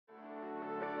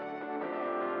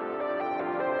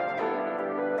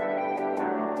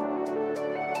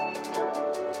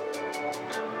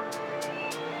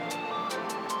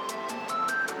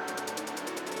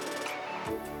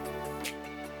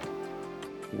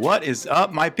What is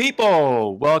up, my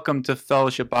people? Welcome to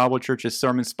Fellowship Bible Church's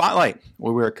Sermon Spotlight,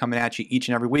 where we're coming at you each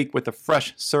and every week with a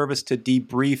fresh service to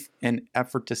debrief an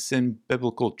effort to send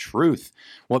biblical truth.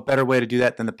 What better way to do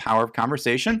that than the power of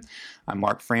conversation? I'm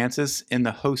Mark Francis. In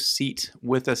the host seat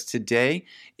with us today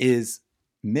is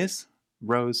Miss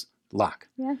Rose Locke.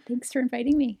 Yeah, thanks for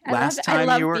inviting me. I Last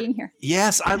love being here.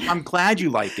 Yes, I'm glad you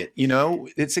like it. You know,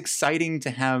 it's exciting to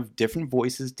have different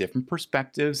voices, different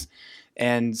perspectives.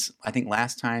 And I think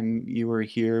last time you were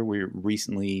here, we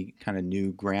recently kind of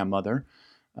new grandmother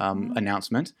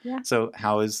announcement. Yeah. So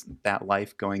how is that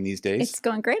life going these days? It's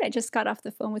going great. I just got off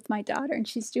the phone with my daughter and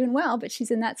she's doing well, but she's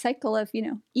in that cycle of,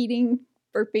 eating,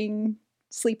 burping,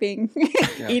 sleeping,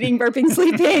 eating, burping,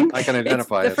 sleeping. I can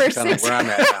identify it. It's kind of where I'm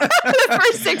at now. The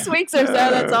first 6 weeks or so,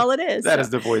 that's all it is. That is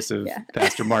the voice of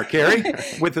Pastor Mark Carey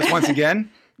with us once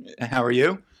again. How are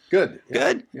you? Good.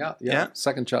 Good? Yeah.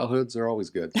 Second childhoods are always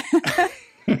good.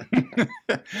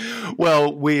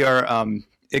 Well, we are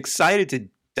excited to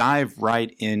dive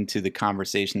right into the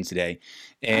conversation today.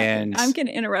 And I'm going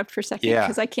to interrupt for a second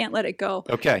because I can't let it go.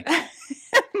 Okay.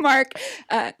 Mark,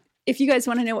 if you guys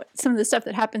want to know what some of the stuff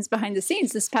that happens behind the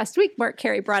scenes, this past week, Mark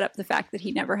Carey brought up the fact that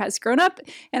he never has grown up,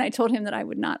 and I told him that I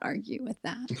would not argue with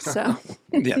that. So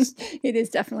yes, it is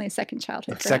definitely a second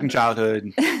childhood. Second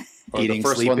childhood, eating, the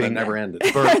first sleeping, one that never ended.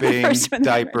 Burping,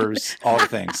 diapers, all the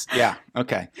things. Yeah,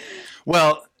 okay.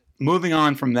 Well, moving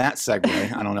on from that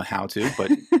segue, I don't know how to, but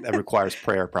that requires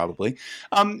prayer probably.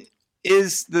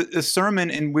 Is the sermon,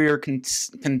 and we're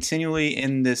continually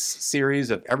in this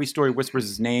series of Every Story Whispers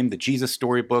His Name, the Jesus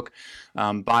Storybook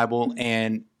Bible,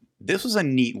 and this was a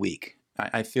neat week.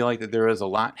 I feel like that there is a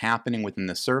lot happening within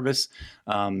the service.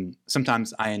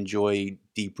 Sometimes I enjoy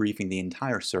debriefing the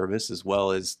entire service as well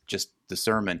as just the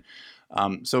sermon.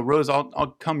 So Rose,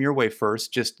 I'll come your way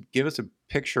first. Just give us a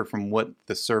picture from what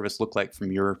the service looked like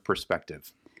from your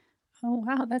perspective. Oh,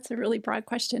 wow. That's a really broad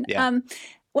question. Yeah.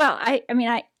 Well, I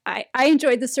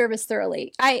enjoyed the service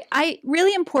thoroughly.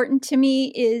 Really important to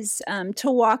me is to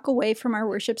walk away from our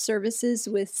worship services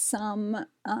with some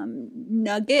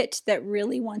nugget that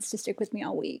really wants to stick with me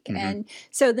all week. Mm-hmm. And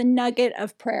so the nugget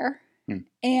of prayer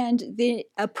and the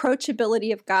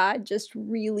approachability of God just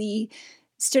really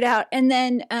stood out. And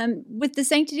then with the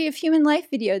Sanctity of Human Life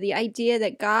video, the idea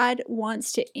that God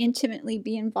wants to intimately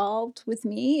be involved with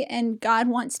me and God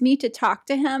wants me to talk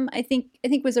to him, I think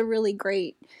was a really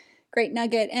great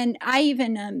nugget. And I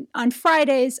even, on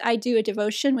Fridays, I do a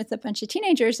devotion with a bunch of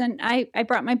teenagers. And I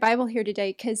brought my Bible here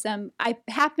today because I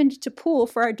happened to pull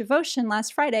for our devotion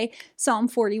last Friday, Psalm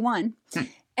 41.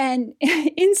 And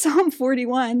in Psalm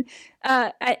 41,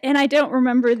 and I don't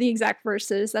remember the exact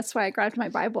verses, that's why I grabbed my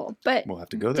Bible. But we'll have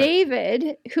to go there.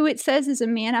 David, who it says is a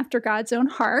man after God's own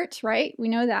heart, right? We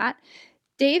know that.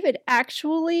 David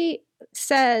actually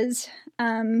says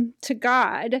to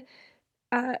God,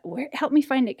 help me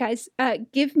find it, guys.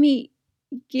 Maybe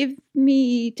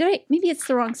it's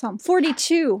the wrong Psalm.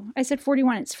 42. I said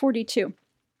 41. It's 42.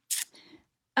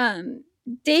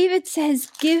 David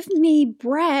says, give me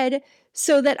bread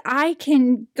so that I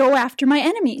can go after my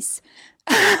enemies.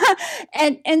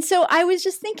 and so I was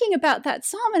just thinking about that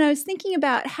Psalm, and I was thinking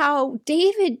about how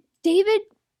David, we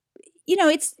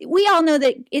all know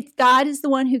that it's God is the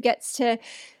one who gets to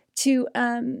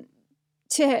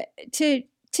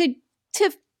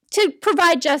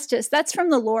provide justice. That's from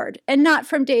the Lord and not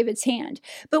from David's hand.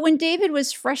 But when David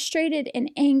was frustrated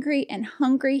and angry and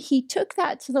hungry, he took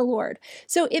that to the Lord.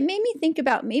 So it made me think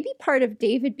about maybe part of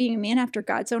David being a man after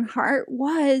God's own heart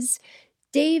was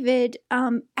David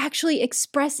actually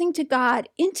expressing to God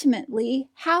intimately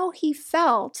how he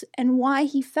felt and why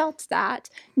he felt that,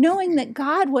 knowing that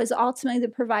God was ultimately the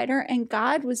provider and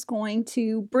God was going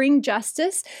to bring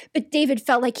justice, but David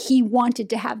felt like he wanted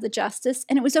to have the justice,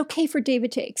 and it was okay for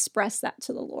David to express that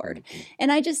to the Lord.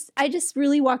 And I just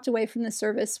really walked away from the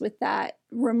service with that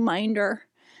reminder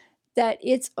that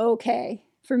it's okay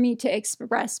for me to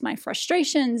express my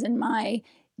frustrations and my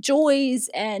joys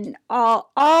and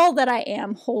all that I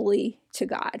am wholly to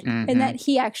God, and that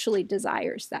he actually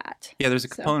desires that. Yeah, there's a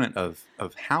component of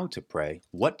how to pray,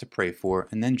 what to pray for,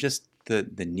 and then just the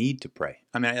need to pray.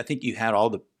 I mean, I think you had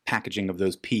all the packaging of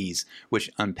those P's,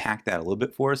 which unpacked that a little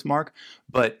bit for us, Mark.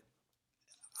 But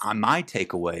my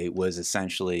takeaway was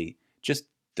essentially just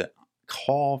the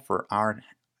call for our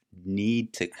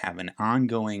need to have an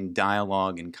ongoing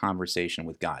dialogue and conversation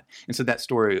with God. And so that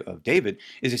story of David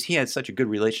is just he had such a good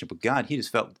relationship with God, he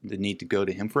just felt the need to go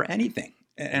to him for anything.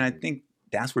 And I think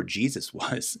that's where Jesus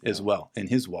was as well in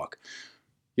his walk.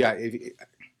 Yeah,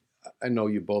 I know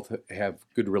you both have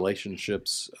good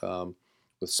relationships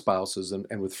with spouses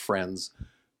and with friends.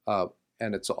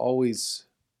 And it's always,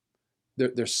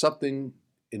 there's something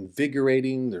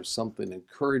invigorating, there's something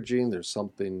encouraging, there's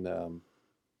something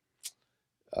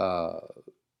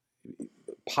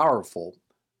powerful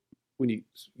when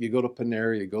you go to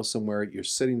Panera, you go somewhere, you're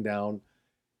sitting down,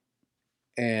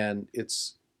 and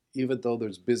it's, even though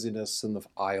there's busyness in the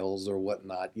aisles or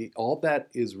whatnot, all that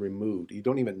is removed. You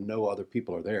don't even know other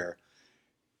people are there,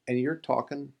 and you're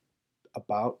talking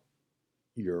about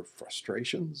your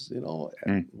frustrations, at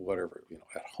whatever,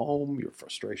 at home, your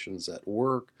frustrations at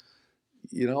work.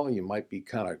 You might be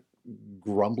kind of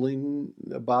grumbling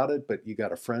about it, but you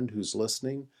got a friend who's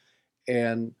listening,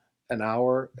 and an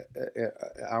hour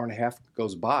and a half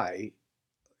goes by,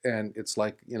 and it's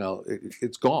like,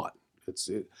 it's gone.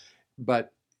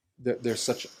 But there's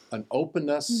such an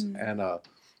openness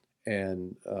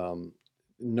and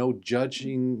no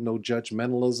judging, no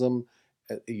judgmentalism.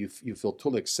 You feel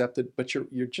totally accepted, but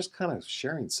you're just kind of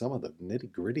sharing some of the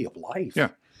nitty gritty of life. Yeah.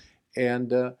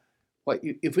 And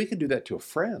if we could do that to a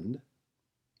friend,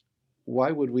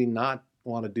 why would we not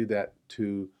want to do that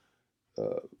to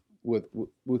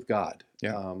with God?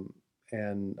 Yeah.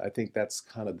 And I think that's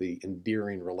kind of the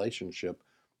endearing relationship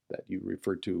that you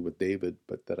referred to with David,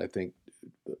 but that I think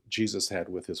Jesus had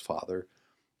with his Father,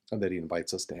 and that he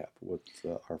invites us to have with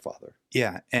our Father.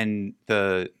 Yeah, and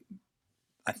the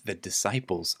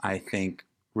disciples, I think,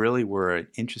 really were an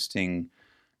interesting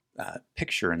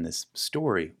picture in this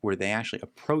story, where they actually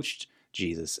approached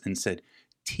Jesus and said,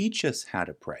 "Teach us how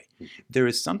to pray." Mm-hmm. There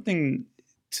is something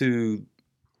to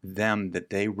them that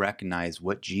they recognize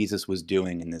what Jesus was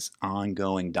doing in this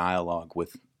ongoing dialogue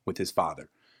with his Father,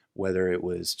 whether it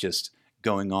was just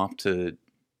going off to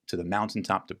the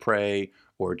mountaintop to pray,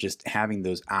 or just having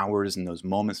those hours and those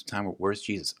moments of time where, where's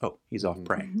Jesus? Oh, he's off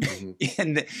praying.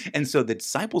 Mm-hmm. and so the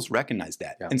disciples recognized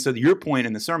that. Yeah. And so your point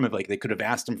in the sermon, like, they could have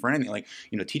asked him for anything, like,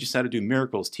 teach us how to do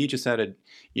miracles, teach us how to,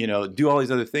 do all these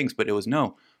other things. But it was,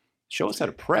 no, show us how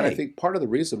to pray. And I think part of the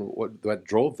reason what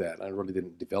drove that, I really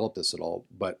didn't develop this at all,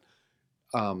 but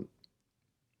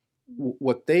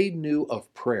what they knew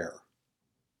of prayer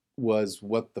was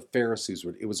what the Pharisees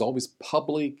were. It was always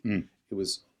public. It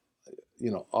was,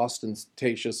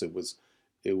 ostentatious. It was,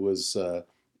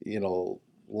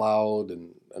 loud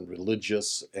and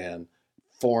religious and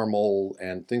formal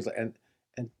and things like,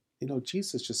 and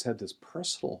Jesus just had this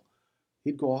personal.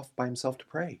 He'd go off by himself to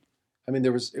pray. I mean, it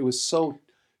was so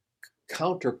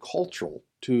countercultural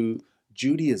to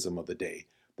Judaism of the day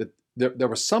that there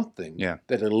was something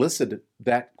that elicited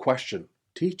that question.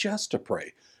 Teach us to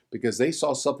pray. Because they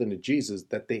saw something in Jesus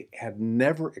that they had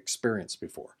never experienced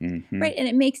before. Mm-hmm. Right, and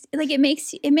it makes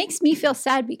me feel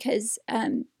sad, because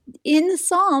in the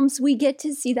Psalms we get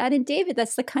to see that in David.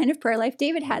 That's the kind of prayer life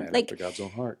David had. After God's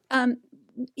own heart.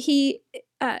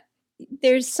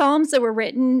 There's Psalms that were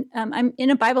written. I'm in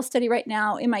a Bible study right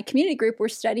now in my community group. We're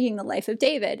studying the life of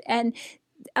David, and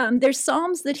there's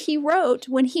Psalms that he wrote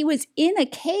when he was in a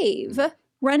cave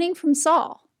running from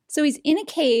Saul. So he's in a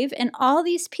cave, and all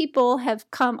these people have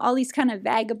come, all these kind of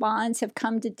vagabonds have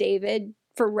come to David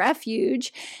for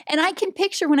refuge. And I can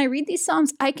picture, when I read these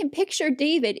Psalms, I can picture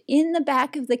David in the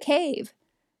back of the cave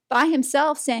by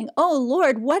himself saying, "Oh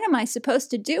Lord, what am I supposed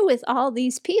to do with all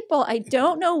these people? I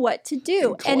don't know what to do."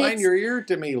 Incline your ear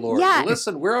to me, Lord. Yeah,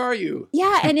 listen, where are you?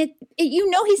 Yeah, and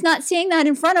he's not saying that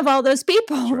in front of all those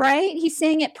people, right? He's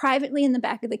saying it privately in the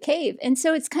back of the cave. And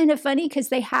so it's kind of funny, because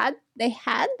they had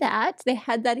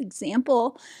that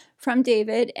example from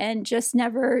David, and just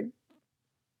never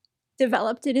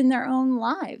developed it in their own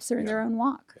lives or in their own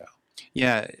walk.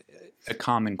 Yeah. A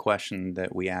common question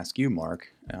that we ask you,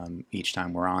 Mark, each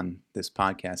time we're on this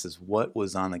podcast is, what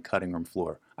was on the cutting room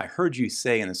floor? I heard you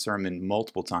say in the sermon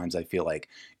multiple times, I feel like,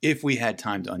 if we had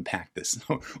time to unpack this,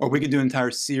 or we could do an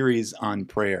entire series on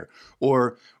prayer,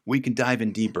 or we can dive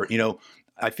in deeper.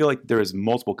 I feel like there is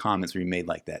multiple comments we made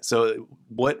like that. So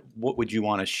what would you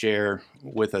want to share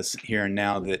with us here and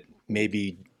now that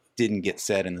maybe didn't get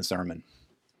said in the sermon?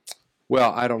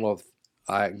 Well, I don't know if,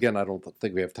 I don't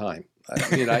think we have time.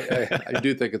 I mean, I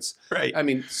do think it's right. I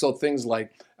mean, so things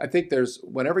like, I think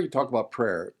whenever you talk about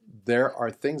prayer, there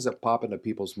are things that pop into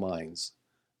people's minds,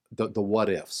 the what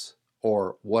ifs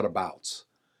or what abouts.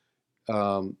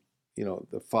 The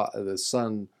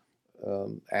son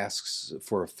asks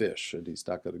for a fish, and he's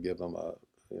not going to give him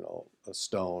a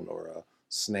stone or a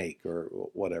snake or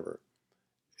whatever.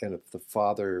 And if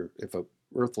a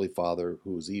earthly father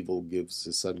who is evil gives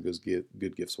his son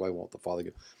good gifts, why won't the father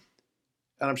give?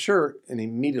 And I'm sure, and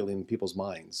immediately in people's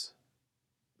minds,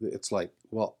 it's like,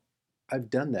 well, I've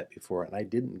done that before, and I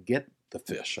didn't get the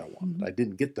fish I wanted. Mm-hmm. I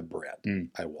didn't get the bread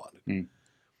I wanted.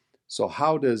 So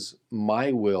how does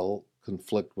my will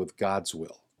conflict with God's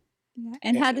will? Yeah.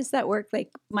 And how does that work? Like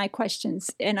my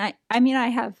questions, and I mean,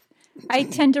 I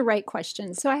tend to write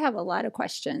questions, so I have a lot of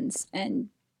questions. And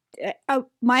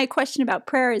my question about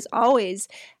prayer is always,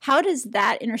 how does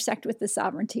that intersect with the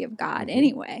sovereignty of God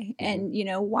anyway? And,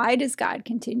 why does God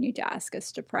continue to ask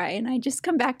us to pray? And I just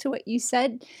come back to what you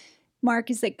said, Mark,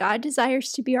 is that God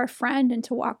desires to be our friend and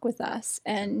to walk with us.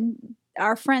 And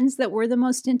our friends that we're the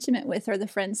most intimate with are the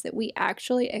friends that we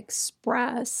actually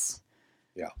express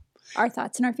our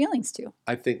thoughts and our feelings to.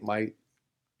 I think my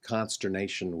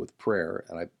consternation with prayer,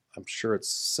 and I'm sure it's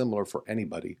similar for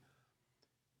anybody,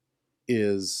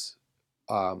 is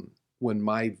when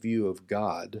my view of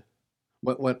God,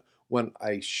 when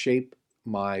I shape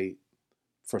my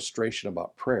frustration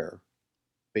about prayer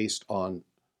based on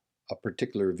a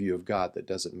particular view of God that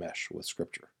doesn't mesh with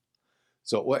Scripture.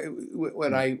 So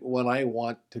when I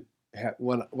want to have,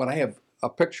 when I have a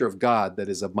picture of God that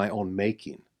is of my own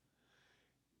making,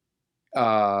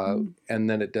 and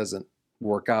then it doesn't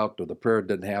work out, or the prayer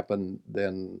didn't happen,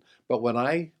 but when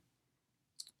I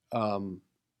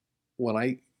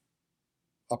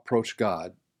approach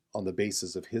God on the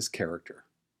basis of His character,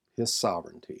 His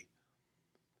sovereignty,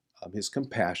 His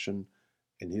compassion,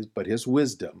 and His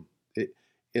wisdom,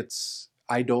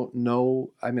 I don't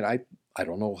know. I mean, I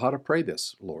don't know how to pray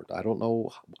this, Lord. I don't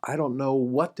know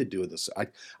what to do with this.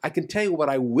 I can tell you what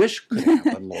I wish could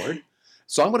happen, Lord.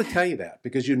 So I'm going to tell you that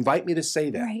because you invite me to say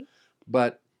that. Right.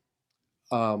 But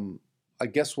I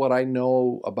guess what I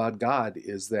know about God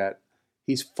is that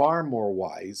He's far more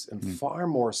wise and far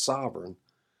more sovereign,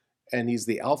 and He's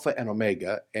the Alpha and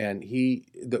Omega, and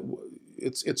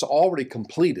it's already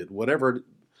completed. Whatever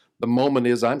the moment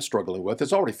is I'm struggling with,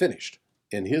 it's already finished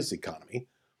in His economy.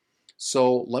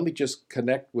 So let me just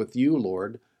connect with you,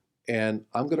 Lord, and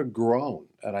I'm going to groan.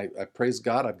 And I praise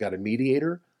God. I've got a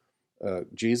mediator,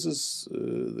 Jesus,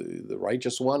 the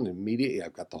righteous one, and mediator.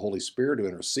 I've got the Holy Spirit who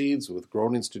intercedes with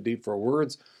groanings too deep for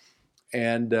words.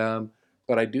 And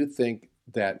but I do think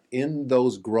that in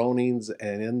those groanings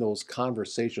and in those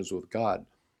conversations with God,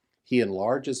 He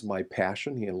enlarges my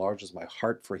passion, He enlarges my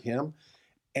heart for Him,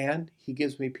 and He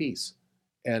gives me peace.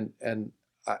 And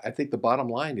I think the bottom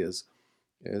line is,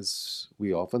 as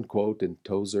we often quote, and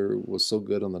Tozer was so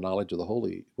good on the knowledge of the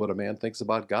holy, what a man thinks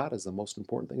about God is the most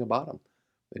important thing about him.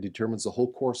 It determines the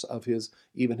whole course of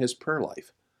even his prayer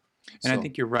life. And I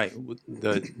think you're right.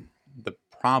 The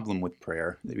problem with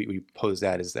prayer, we pose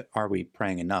that, is that are we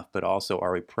praying enough, but also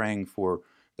are we praying for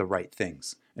the right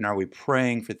things? And are we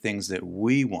praying for things that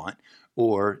we want?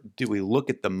 Or do we look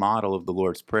at the model of the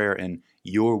Lord's Prayer and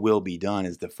your will be done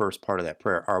is the first part of that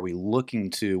prayer? Are we looking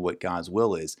to what God's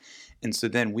will is? And so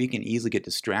then we can easily get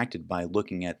distracted by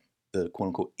looking at the quote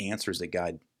unquote answers that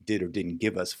God did or didn't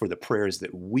give us for the prayers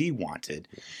that we wanted.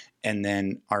 And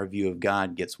then our view of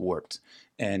God gets warped.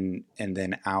 And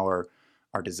then our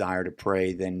desire to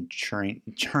pray then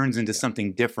turns into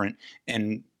something different,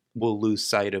 and we'll lose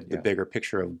sight of the bigger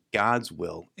picture of God's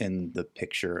will in the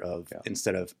picture of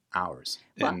instead of ours.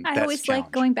 Well, and I always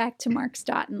like going back to Mark's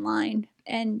dot and line.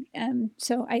 And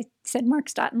so I said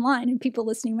Mark's dot and line, and people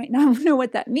listening might not know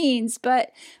what that means.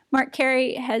 But Mark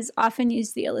Carey has often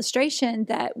used the illustration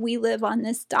that we live on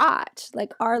this dot.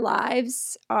 Like our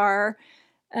lives are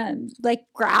like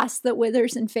grass that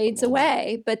withers and fades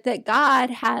away, but that God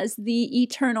has the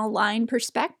eternal line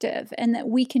perspective, and that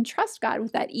we can trust God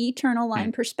with that eternal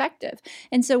line perspective.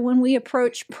 And so when we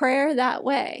approach prayer that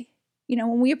way,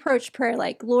 when we approach prayer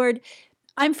like, Lord,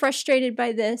 I'm frustrated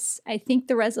by this. I think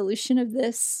the resolution of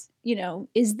this,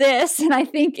 is this. And I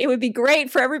think it would be great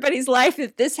for everybody's life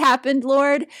if this happened,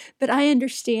 Lord. But I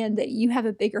understand that you have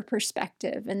a bigger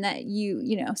perspective, and that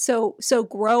so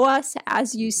grow us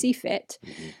as you see fit.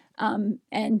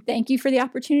 And thank you for the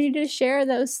opportunity to share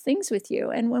those things with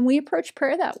you. And when we approach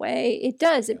prayer that way,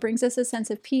 it brings us a sense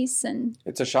of peace. And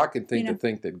it's a shocking thing to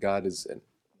think that God is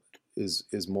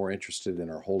more interested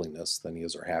in our holiness than He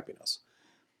is our happiness.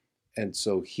 And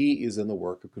so He is in the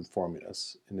work of conforming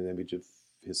us in the image of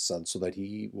His Son, so that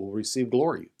He will receive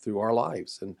glory through our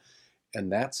lives, and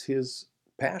that's His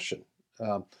passion.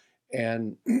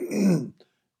 And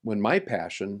when my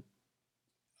passion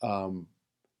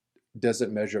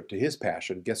doesn't measure up to His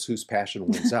passion, guess whose passion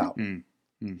wins out?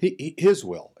 His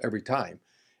will every time.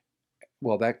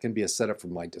 Well, that can be a setup for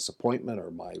my disappointment or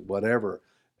my whatever,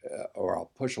 or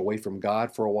I'll push away from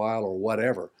God for a while or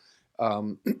whatever.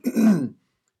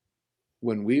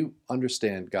 When we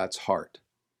understand God's heart,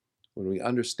 when we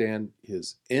understand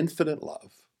His infinite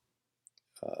love,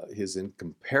 His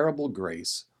incomparable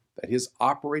grace, that His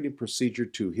operating procedure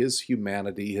to His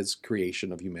humanity, His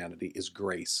creation of humanity, is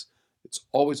grace. It's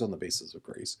always on the basis of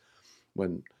grace.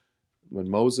 When when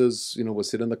Moses, was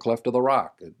sitting in the cleft of the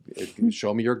rock,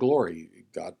 show me your glory.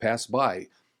 God passed by,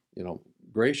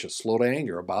 gracious, slow to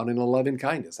anger, abounding in loving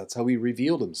kindness. That's how he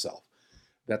revealed himself.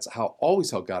 That's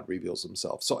always how God reveals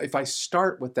himself. So if I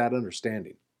start with that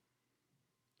understanding,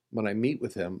 when I meet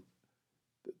with him,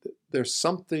 there's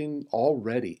something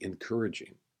already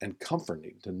encouraging and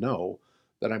comforting to know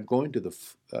that I'm going to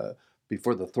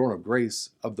before the throne of grace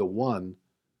of the one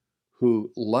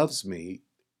who loves me,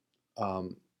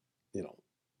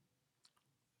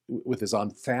 with his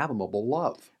unfathomable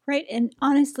love. Right. And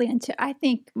honestly, I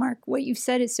think, Mark, what you've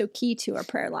said is so key to our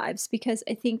prayer lives, because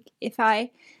I think if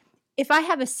I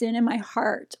have a sin in my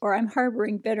heart, or I'm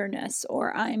harboring bitterness,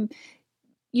 or I'm,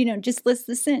 just list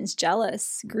the sins,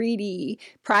 jealous, greedy,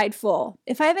 prideful.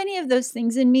 If I have any of those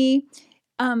things in me,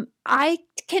 I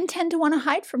can tend to want to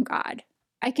hide from God.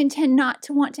 I can tend not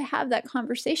to want to have that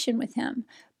conversation with him.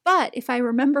 But if I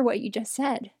remember what you just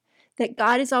said, that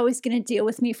God is always going to deal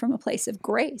with me from a place of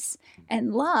grace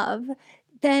and love,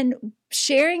 then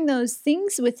sharing those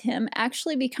things with him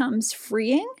actually becomes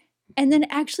freeing, and then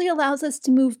actually allows us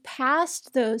to move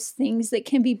past those things that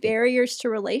can be barriers to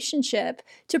relationship,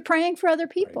 to praying for other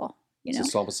people. Right. The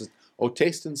psalmist says, "Oh,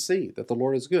 taste and see that the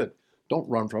Lord is good." Don't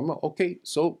run from him. Okay,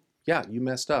 so yeah, you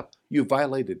messed up. You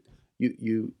violated. Your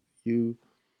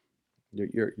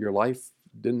life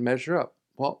didn't measure up.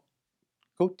 Well,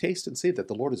 go taste and see that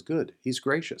the Lord is good. He's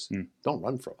gracious. Don't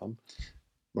run from him.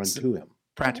 Run to him.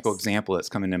 Practical example that's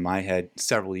coming in my head.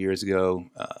 Several years ago,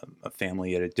 a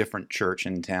family at a different church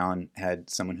in town had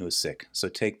someone who was sick. So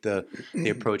take the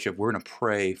approach of, we're going to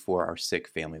pray for our sick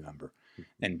family member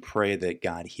and pray that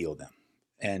God heal them.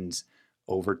 And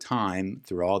over time,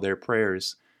 through all their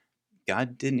prayers,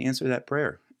 God didn't answer that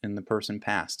prayer, and the person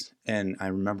passed. And I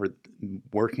remember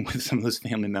working with some of those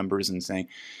family members and saying,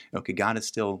 okay, God is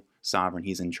still sovereign.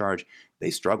 He's in charge.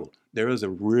 They struggled. There was a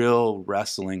real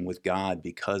wrestling with God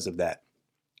because of that.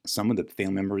 Some of the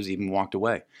family members even walked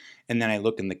away. And then I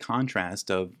look in the contrast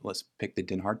of, let's pick the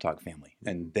Den Hartog family.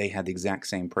 And they had the exact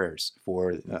same prayers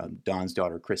for Don's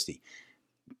daughter, Christy.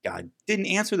 God didn't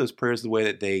answer those prayers the way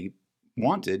that they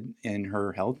wanted, and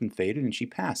her health and faded, and she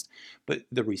passed. But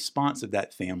the response of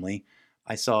that family,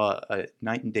 I saw a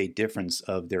night and day difference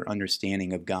of their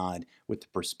understanding of God with the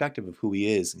perspective of who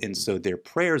he is. And so their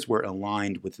prayers were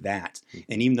aligned with that.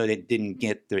 And even though they didn't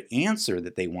get the answer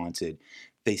that they wanted,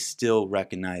 they still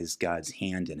recognized God's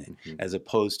hand in it, as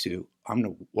opposed to, I'm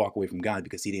going to walk away from God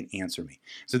because he didn't answer me.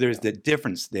 So there's the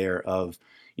difference there of,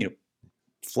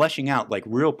 fleshing out like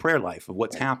real prayer life of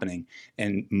what's happening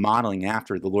and modeling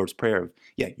after the Lord's Prayer of,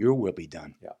 your will be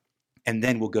done. Yeah. And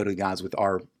then we'll go to God's with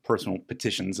our personal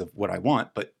petitions of what I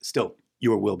want, but still,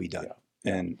 your will be done.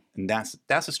 Yeah. And that's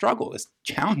a struggle. It's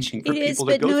challenging for people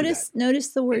to go through that. Notice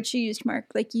the words you used, Mark.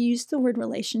 Like, you used the word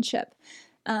relationship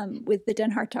with the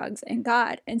Den Hartogs and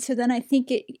God. And so then I think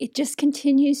it just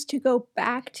continues to go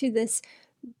back to this,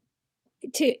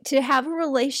 to have a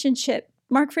relationship.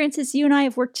 Mark Francis, you and I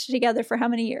have worked together for how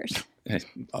many years?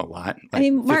 A lot.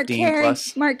 Like Mark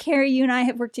Carey, you and I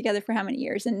have worked together for how many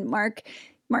years? And Mark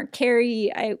Carey,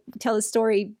 I tell the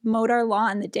story, mowed our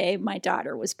lawn the day my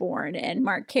daughter was born. And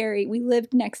Mark Carey, we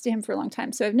lived next to him for a long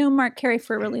time. So I've known Mark Carey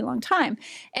for a really long time.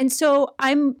 And so I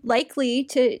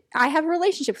have a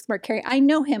relationship with Mark Carey. I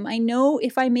know him. I know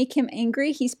if I make him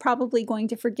angry, he's probably going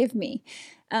to forgive me.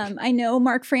 I know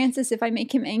Mark Francis, if I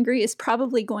make him angry, is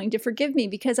probably going to forgive me,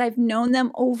 because I've known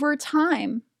them over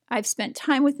time. I've spent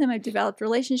time with them. I've developed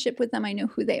relationship with them. I know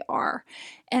who they are.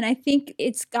 And I think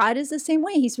God is the same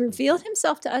way. He's revealed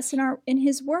himself to us in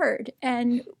his word.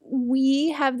 And we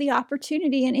have the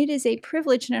opportunity, and it is a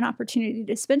privilege and an opportunity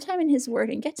to spend time in his word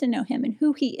and get to know him and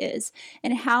who he is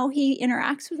and how he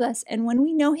interacts with us. And when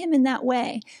we know him in that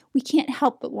way, we can't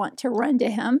help but want to run to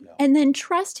him and then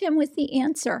trust him with the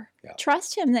answer. Yeah.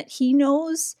 Trust him that he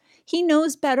knows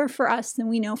better for us than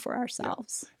we know for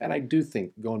ourselves. Yeah. And I do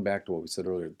think, going back to what we said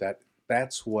earlier,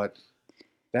 that's what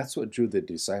drew the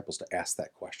disciples to ask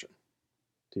that question,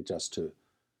 to just to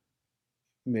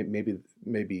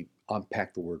maybe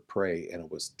unpack the word pray, and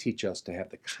it was teach us to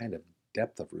have the kind of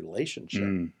depth of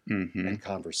relationship and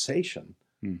conversation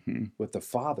with the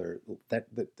Father that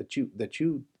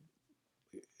you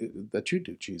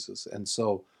do, Jesus. And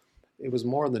so it was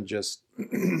more than just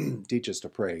teach us to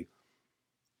pray.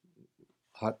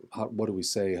 What do we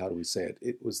say? How do we say it?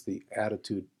 It was the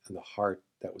attitude and the heart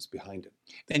that was behind it.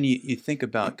 And you think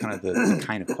about kind of the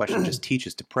kind of question, just teach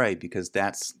us to pray, because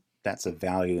that's a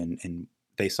value, and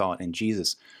they saw it in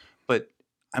Jesus. But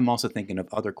I'm also thinking of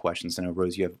other questions. I know,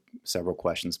 Rose, you have several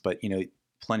questions, but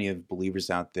plenty of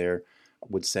believers out there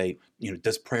would say,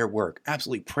 does prayer work?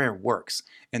 Absolutely, prayer works.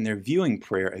 And they're viewing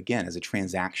prayer, again, as a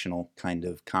transactional kind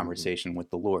of conversation with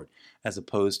the Lord, as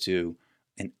opposed to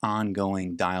an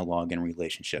ongoing dialogue and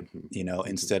relationship,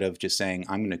 instead of just saying,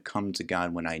 I'm going to come to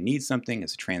God when I need something.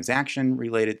 It's a transaction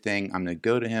related thing. I'm going to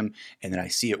go to him and then I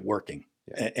see it working.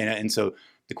 Yeah. And so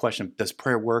the question, does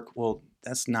prayer work? Well,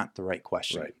 that's not the right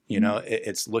question. Right.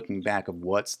 It's looking back of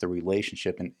what's the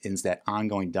relationship and is that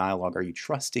ongoing dialogue. Are you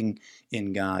trusting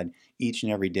in God each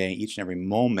and every day, each and every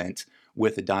moment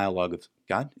with a dialogue of,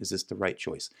 God, is this the right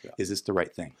choice? Yeah. Is this the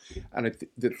right thing? And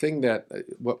the thing that,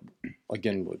 what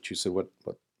you said,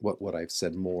 what I've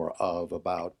said more of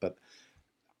about, but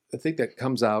the thing that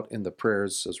comes out in the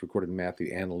prayers as recorded in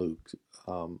Matthew and Luke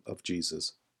of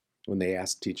Jesus, when they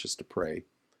teach us to pray,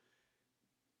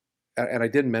 and I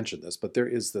didn't mention this, but there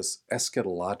is this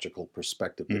eschatological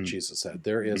perspective that Jesus had.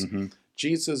 There is,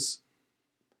 Jesus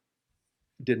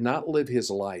did not live his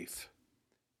life.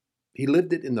 He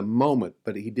lived it in the moment,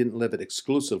 but he didn't live it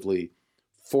exclusively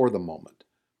for the moment.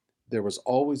 There was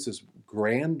always this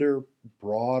grander,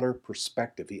 broader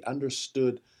perspective. He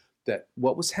understood that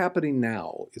what was happening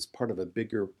now is part of a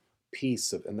bigger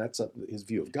piece of, and that's his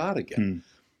view of God again.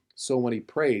 So when he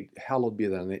prayed, hallowed be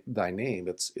thy name,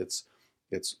 it's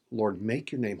Lord,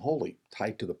 make your name holy,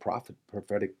 tied to the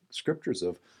prophetic scriptures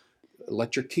of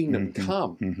let your kingdom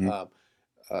come.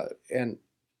 I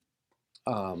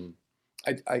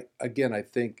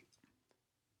think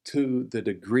to the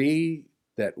degree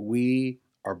that we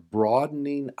are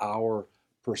broadening our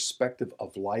perspective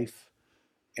of life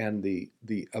and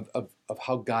of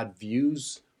how God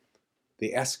views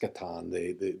the eschaton,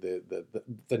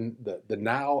 the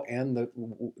now and the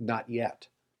not yet,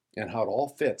 and how it all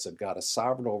fits, and God is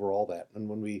sovereign over all that. And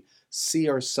when we see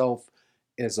ourselves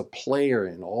as a player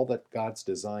in all that God's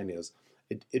design is,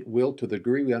 it will, to the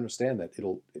degree we understand that,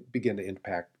 it'll begin to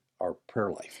impact our prayer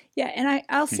life. Yeah, and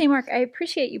I'll say, Mark, I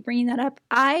appreciate you bringing that up.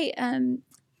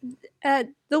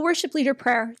 The worship leader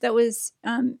prayer that was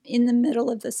in the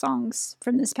middle of the songs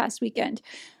from this past weekend,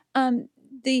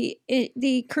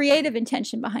 the creative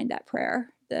intention behind that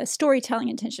prayer, the storytelling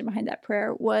intention behind that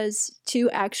prayer was to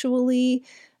actually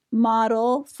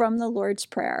model from the Lord's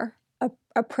Prayer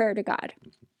a prayer to God.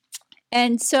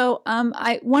 And so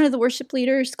one of the worship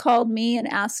leaders called me and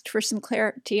asked for some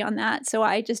clarity on that. So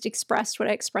I just expressed what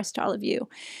I expressed to all of you.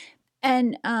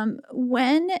 And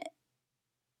when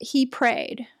he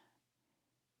prayed,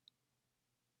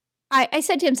 I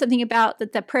said to him something about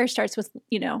that the prayer starts with,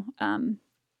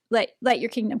 let your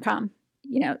kingdom come.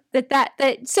 So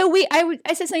I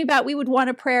said something about we would want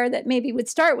a prayer that maybe would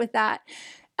start with that.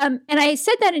 And I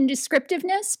said that in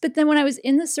descriptiveness, but then when I was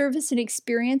in the service and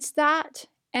experienced that,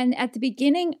 and at the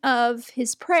beginning of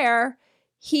his prayer,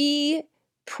 he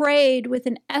prayed with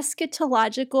an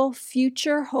eschatological,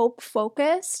 future hope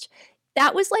focused.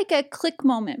 That was like a click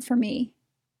moment for me.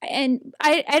 And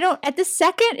I don't, at the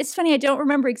second, it's funny, I don't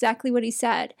remember exactly what he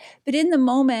said, but in the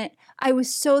moment, I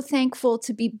was so thankful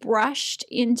to be brushed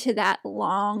into that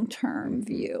long-term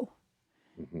view.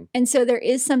 And so there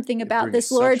is something about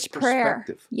this Lord's Prayer.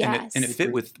 Yes. And it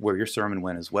fit with where your sermon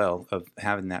went as well, of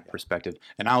having that perspective.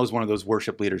 And I was one of those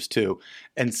worship leaders too.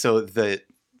 And so the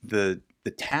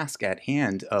task at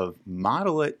hand of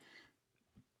model it,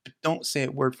 don't say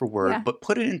it word for word, but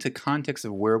put it into context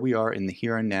of where we are in the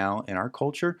here and now in our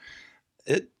culture.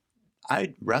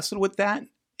 I wrestled with that,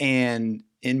 and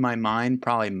in my mind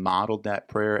probably modeled that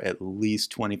prayer at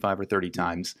least 25 or 30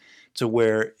 times to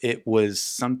where it was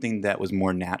something that was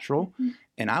more natural.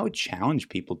 And I would challenge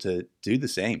people to do the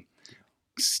same.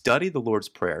 Study the Lord's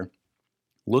Prayer,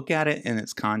 look at it in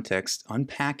its context,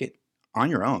 unpack it on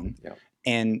your own,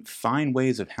 and find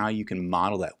ways of how you can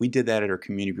model that. We did that at our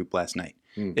community group last night.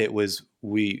 It was,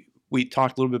 we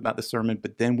talked a little bit about the sermon,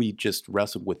 but then we just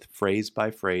wrestled with phrase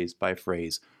by phrase by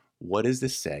phrase. What does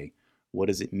this say? What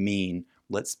does it mean?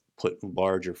 Let's put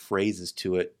larger phrases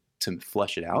to it to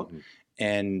flesh it out.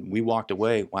 And we walked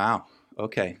away, wow,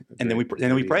 okay. And then we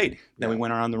prayed. Then we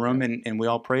went around the room and we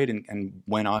all prayed and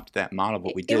went off to that model of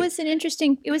what we did. It was an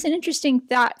interesting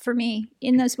thought for me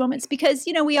in those moments because,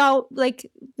 we all like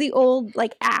the old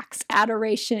like Acts,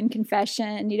 adoration,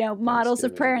 confession, models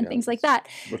of prayer and things like that.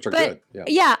 Which are good.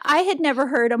 Yeah, I had never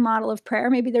heard a model of prayer.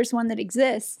 Maybe there's one that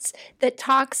exists that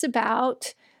talks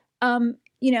about,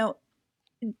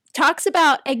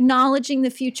 acknowledging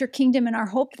the future kingdom and our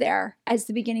hope there as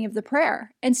the beginning of the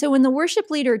prayer. And so when the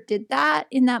worship leader did that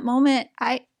in that moment,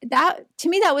 to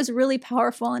me, that was really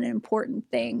powerful and an important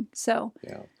thing. So,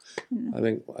 I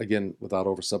think, again, without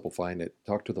oversimplifying it,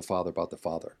 talk to the Father about the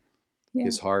Father,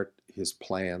 his heart, his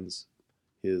plans,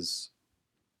 his,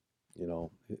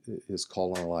 his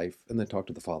call on life, and then talk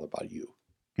to the Father about you.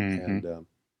 Mhm. And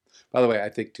by the way, I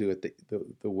think too,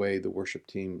 the way the worship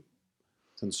team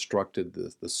constructed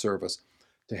the service,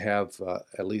 to have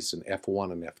at least an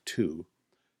F1 and F2,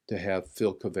 to have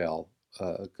Phil Cavell,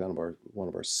 one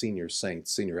of our senior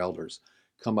saints, senior elders,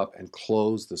 come up and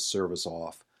close the service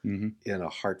off Mhm. in a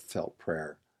heartfelt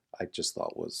prayer, I just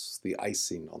thought was the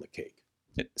icing on the cake.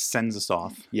 It sends us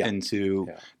off Yeah. into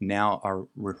Yeah. now our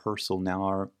rehearsal, now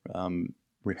our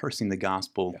rehearsing the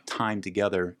gospel Yeah. time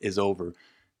together is over.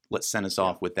 Let's send us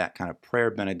off with that kind of prayer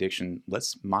benediction.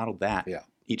 Let's model that Yeah.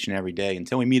 each and every day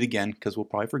until we meet again, because we'll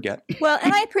probably forget. Well,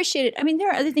 and I appreciate it. I mean, there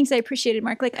are other things I appreciated,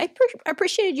 Mark. Like I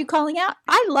appreciated you calling out.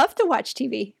 I love to watch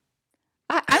TV.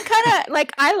 I'm kind of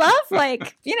like, I love,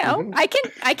 like, Mhm.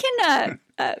 I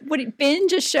can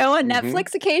binge a show on Mhm.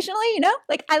 Netflix occasionally,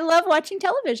 like I love watching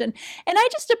television, and I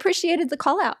just appreciated the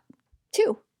call out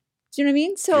too. Do you know what I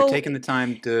mean? So You're taking the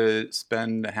time to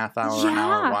spend a half hour, an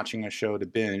hour Yeah. watching a show to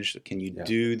binge. Can you Yeah.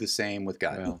 do the same with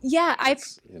God? Well, yeah,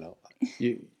 it's,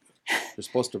 you're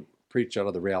supposed to preach out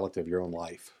of the reality of your own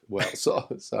life. Well, so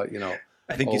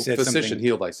I think you said physician, something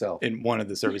heal thyself. in one of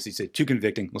the services. You said too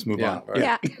convicting. Let's move Yeah, on. right.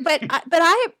 yeah, but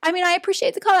I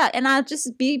appreciate the call out, and I'll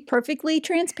just be perfectly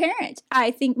transparent.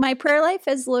 I think my prayer life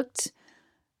has looked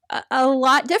a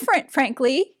lot different,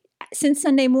 frankly, since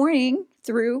Sunday morning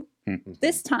through Mhm.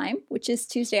 this time, which is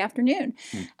Tuesday afternoon.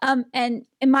 Hmm. And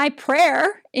my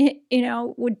prayer,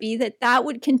 would be that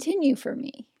would continue for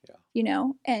me.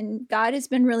 And God has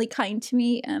been really kind to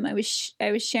me. I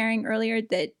was sharing earlier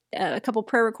that a couple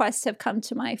prayer requests have come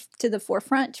to the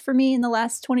forefront for me in the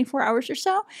last 24 hours or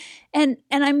so, and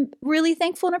I'm really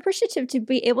thankful and appreciative to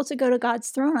be able to go to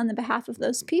God's throne on the behalf of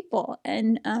those people,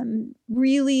 and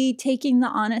really taking the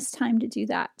honest time to do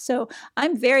that. So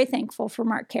I'm very thankful for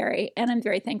Mark Carey, and I'm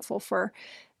very thankful for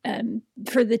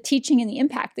the teaching and the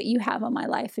impact that you have on my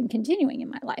life and continuing in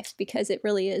my life, because it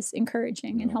really is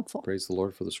encouraging and helpful. Praise the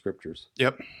Lord for the scriptures.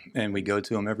 Yep. And we go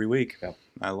to them every week. Yep.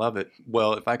 I love it.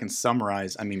 Well, if I can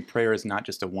summarize, I mean, prayer is not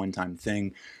just a one-time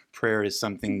thing. Prayer is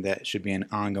something that should be an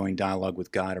ongoing dialogue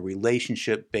with God, a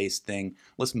relationship-based thing.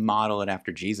 Let's model it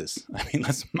after Jesus. I mean,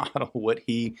 let's model what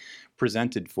he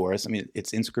presented for us. I mean,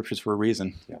 it's in scriptures for a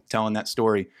reason, telling that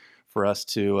story for us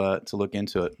to look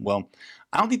into it. Well,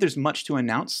 I don't think there's much to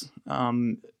announce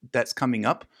that's coming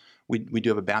up. We do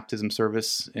have a baptism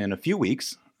service in a few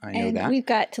weeks. I know and that. we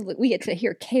get to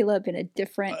hear Caleb in a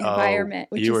different environment,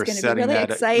 which is going to be really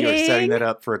exciting. You are setting that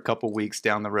up for a couple weeks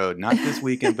down the road. Not this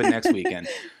weekend, but next weekend.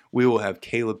 We will have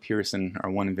Caleb Pearson,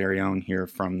 our one and very own, here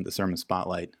from the Sermon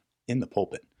Spotlight in the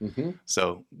pulpit. Mm-hmm.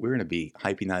 So we're going to be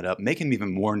hyping that up, making him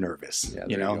even more nervous.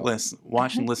 Yeah, Let's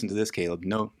watch and listen to this, Caleb.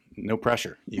 No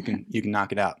pressure. You can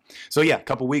knock it out. So yeah, a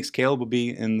couple weeks, Caleb will be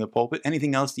in the pulpit.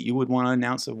 Anything else that you would want to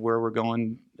announce of where we're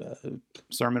going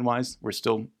sermon-wise? We're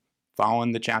still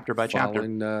following the chapter by chapter.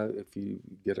 If you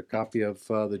get a copy of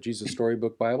the Jesus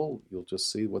Storybook Bible, you'll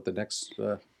just see what the next...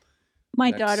 My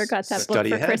next daughter got that book study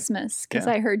for ahead. Christmas, because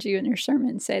Yeah. I heard you in your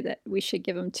sermon say that we should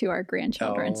give them to our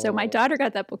grandchildren. So my Oh. daughter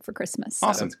got that book for Christmas. So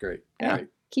Awesome. That's great. Yeah. Right.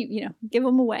 give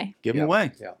them away. Give them Yeah,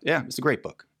 away. yeah. Yeah, it's a great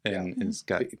book. And Yeah. it's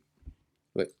got,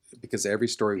 But because every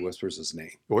story whispers his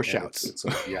name. or And shouts.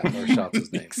 or shouts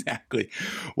his name. Exactly.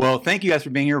 Well, thank you guys for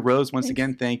being here. Rose, once Thanks.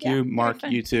 again, thank Yeah, you. very Mark,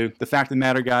 fun. you too. The fact of the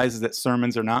matter, guys, is that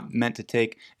sermons are not meant to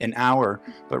take an hour,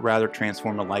 but rather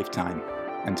transform a lifetime.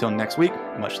 Until next week,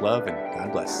 much love and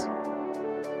God bless.